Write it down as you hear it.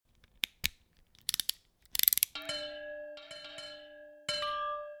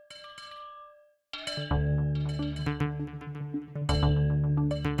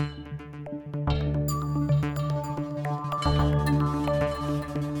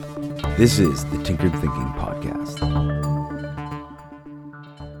This is the Tinkered Thinking Podcast.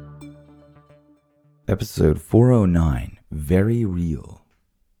 Episode 409, Very Real.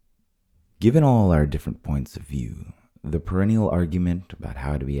 Given all our different points of view, the perennial argument about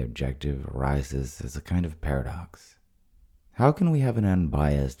how to be objective arises as a kind of paradox. How can we have an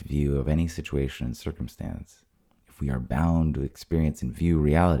unbiased view of any situation and circumstance if we are bound to experience and view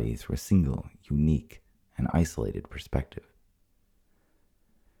reality through a single, unique, and isolated perspective?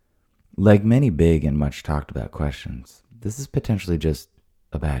 Like many big and much talked about questions, this is potentially just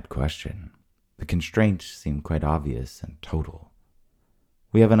a bad question. The constraints seem quite obvious and total.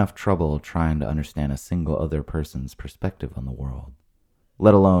 We have enough trouble trying to understand a single other person's perspective on the world,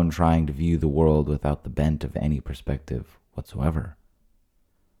 let alone trying to view the world without the bent of any perspective whatsoever.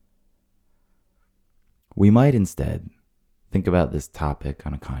 We might instead think about this topic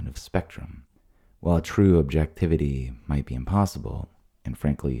on a kind of spectrum. While true objectivity might be impossible, and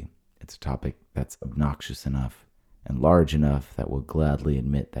frankly, it's a topic that's obnoxious enough and large enough that we'll gladly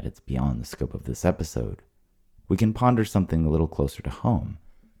admit that it's beyond the scope of this episode, we can ponder something a little closer to home.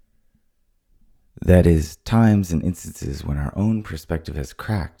 That is, times and instances when our own perspective has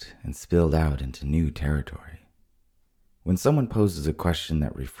cracked and spilled out into new territory. When someone poses a question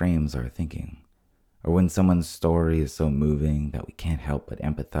that reframes our thinking, or when someone's story is so moving that we can't help but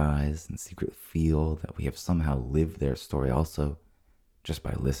empathize and secretly feel that we have somehow lived their story also, just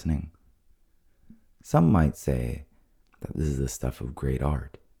by listening. Some might say that this is the stuff of great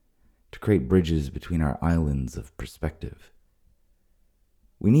art, to create bridges between our islands of perspective.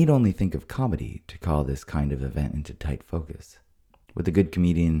 We need only think of comedy to call this kind of event into tight focus. With a good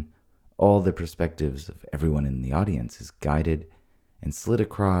comedian, all the perspectives of everyone in the audience is guided and slid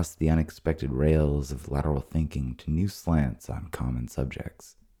across the unexpected rails of lateral thinking to new slants on common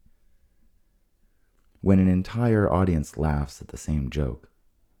subjects. When an entire audience laughs at the same joke,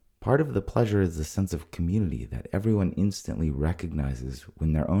 part of the pleasure is the sense of community that everyone instantly recognizes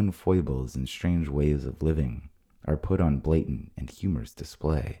when their own foibles and strange ways of living are put on blatant and humorous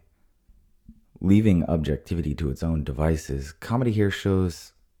display. Leaving objectivity to its own devices, comedy here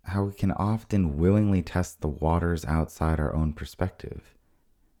shows how we can often willingly test the waters outside our own perspective.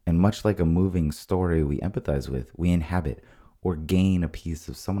 And much like a moving story we empathize with, we inhabit or gain a piece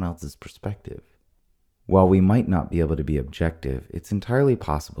of someone else's perspective. While we might not be able to be objective, it's entirely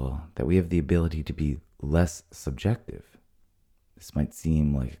possible that we have the ability to be less subjective. This might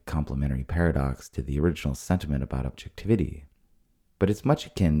seem like a complementary paradox to the original sentiment about objectivity, but it's much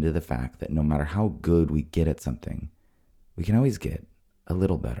akin to the fact that no matter how good we get at something, we can always get a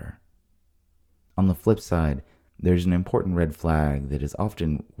little better. On the flip side, there's an important red flag that is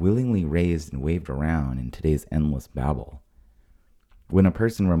often willingly raised and waved around in today's endless babble. When a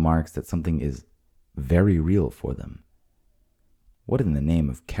person remarks that something is very real for them, what in the name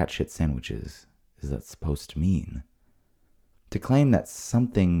of cat shit sandwiches is that supposed to mean? To claim that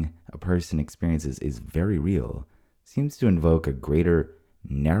something a person experiences is very real seems to invoke a greater,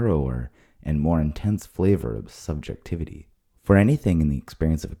 narrower, and more intense flavor of subjectivity. For anything in the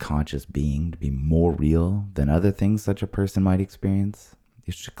experience of a conscious being to be more real than other things such a person might experience,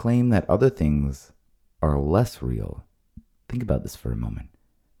 is to claim that other things are less real. Think about this for a moment.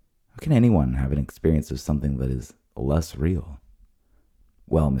 How can anyone have an experience of something that is less real?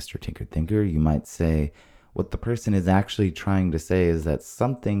 Well, Mr. Tinkered Thinker, you might say, what the person is actually trying to say is that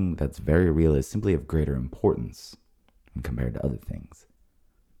something that's very real is simply of greater importance when compared to other things.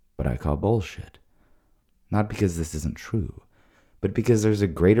 But I call bullshit. Not because this isn't true, but because there's a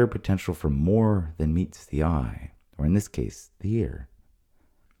greater potential for more than meets the eye, or in this case, the ear.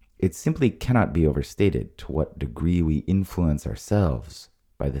 It simply cannot be overstated to what degree we influence ourselves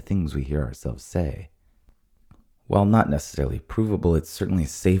by the things we hear ourselves say. While not necessarily provable, it's certainly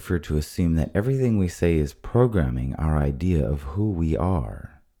safer to assume that everything we say is programming our idea of who we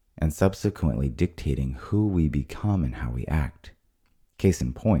are, and subsequently dictating who we become and how we act. Case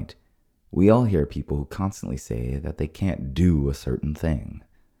in point, we all hear people who constantly say that they can't do a certain thing.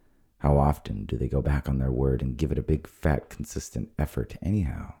 How often do they go back on their word and give it a big, fat, consistent effort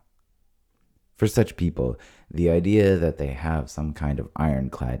anyhow? For such people, the idea that they have some kind of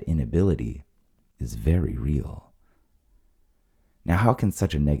ironclad inability is very real. Now, how can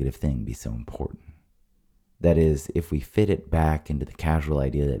such a negative thing be so important? That is, if we fit it back into the casual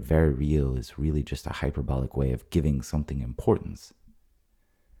idea that very real is really just a hyperbolic way of giving something importance.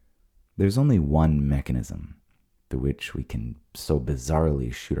 There's only one mechanism through which we can so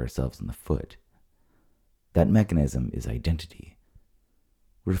bizarrely shoot ourselves in the foot. That mechanism is identity.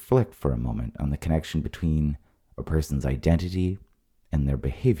 Reflect for a moment on the connection between a person's identity and their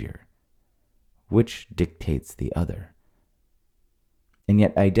behavior. Which dictates the other? And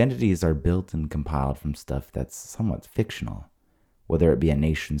yet identities are built and compiled from stuff that's somewhat fictional, whether it be a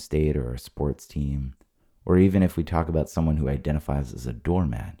nation state or a sports team, or even if we talk about someone who identifies as a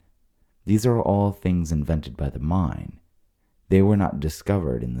doormat. These are all things invented by the mind. They were not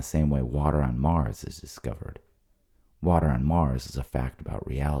discovered in the same way water on Mars is discovered. Water on Mars is a fact about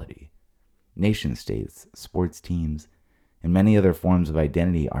reality. Nation states, sports teams, and many other forms of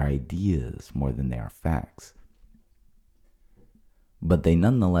identity are ideas more than they are facts. But they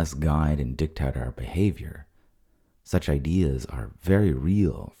nonetheless guide and dictate our behavior. Such ideas are very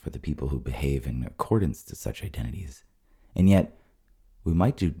real for the people who behave in accordance to such identities. And yet, we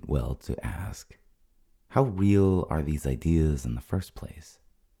might do well to ask, how real are these ideas in the first place?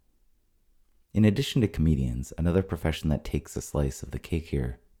 In addition to comedians, another profession that takes a slice of the cake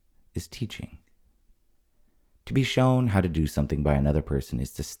here is teaching. To be shown how to do something by another person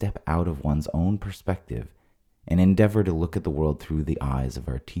is to step out of one's own perspective and endeavor to look at the world through the eyes of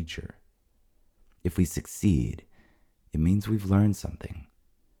our teacher. If we succeed, it means we've learned something.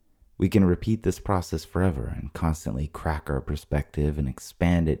 We can repeat this process forever and constantly crack our perspective and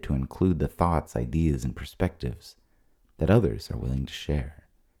expand it to include the thoughts, ideas, and perspectives that others are willing to share.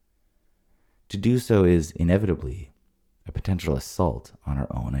 To do so is inevitably a potential assault on our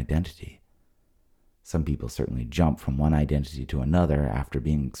own identity. Some people certainly jump from one identity to another after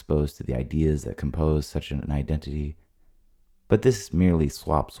being exposed to the ideas that compose such an identity, but this merely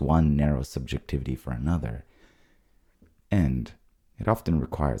swaps one narrow subjectivity for another, and it often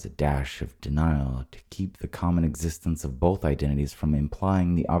requires a dash of denial to keep the common existence of both identities from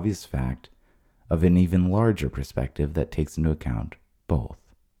implying the obvious fact of an even larger perspective that takes into account both.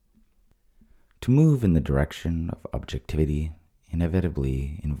 To move in the direction of objectivity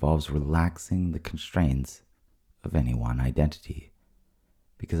inevitably involves relaxing the constraints of any one identity,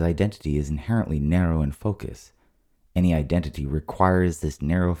 because identity is inherently narrow in focus. Any identity requires this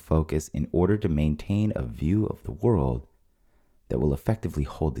narrow focus in order to maintain a view of the world that will effectively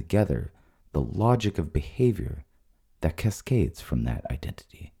hold together the logic of behavior that cascades from that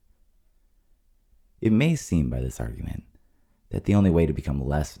identity. It may seem by this argument that the only way to become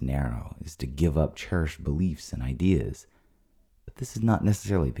less narrow is to give up cherished beliefs and ideas, but this is not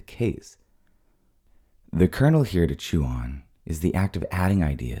necessarily the case. The kernel here to chew on is the act of adding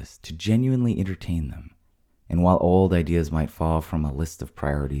ideas to genuinely entertain them, and while old ideas might fall from a list of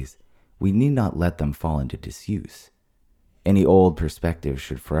priorities, we need not let them fall into disuse. Any old perspective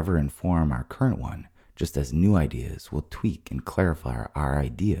should forever inform our current one, just as new ideas will tweak and clarify our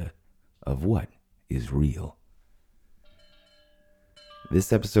idea of what is real.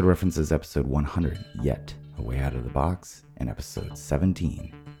 This episode references episode 100, Yet, A Way Out of the Box, and episode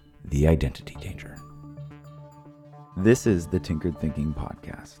 17, The Identity Danger. This is the Tinkered Thinking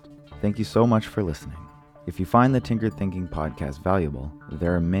Podcast. Thank you so much for listening. If you find the Tinkered Thinking Podcast valuable,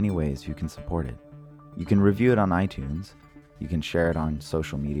 there are many ways you can support it. You can review it on iTunes, you can share it on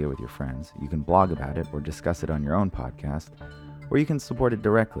social media with your friends, you can blog about it or discuss it on your own podcast, or you can support it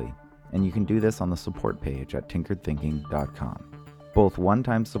directly, and you can do this on the support page at tinkeredthinking.com. Both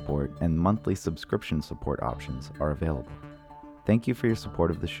one-time support and monthly subscription support options are available. Thank you for your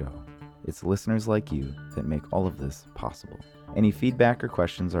support of the show. It's listeners like you that make all of this possible. Any feedback or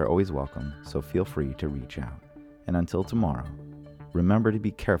questions are always welcome, so feel free to reach out. And until tomorrow, remember to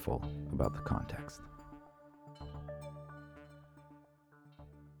be careful about the context.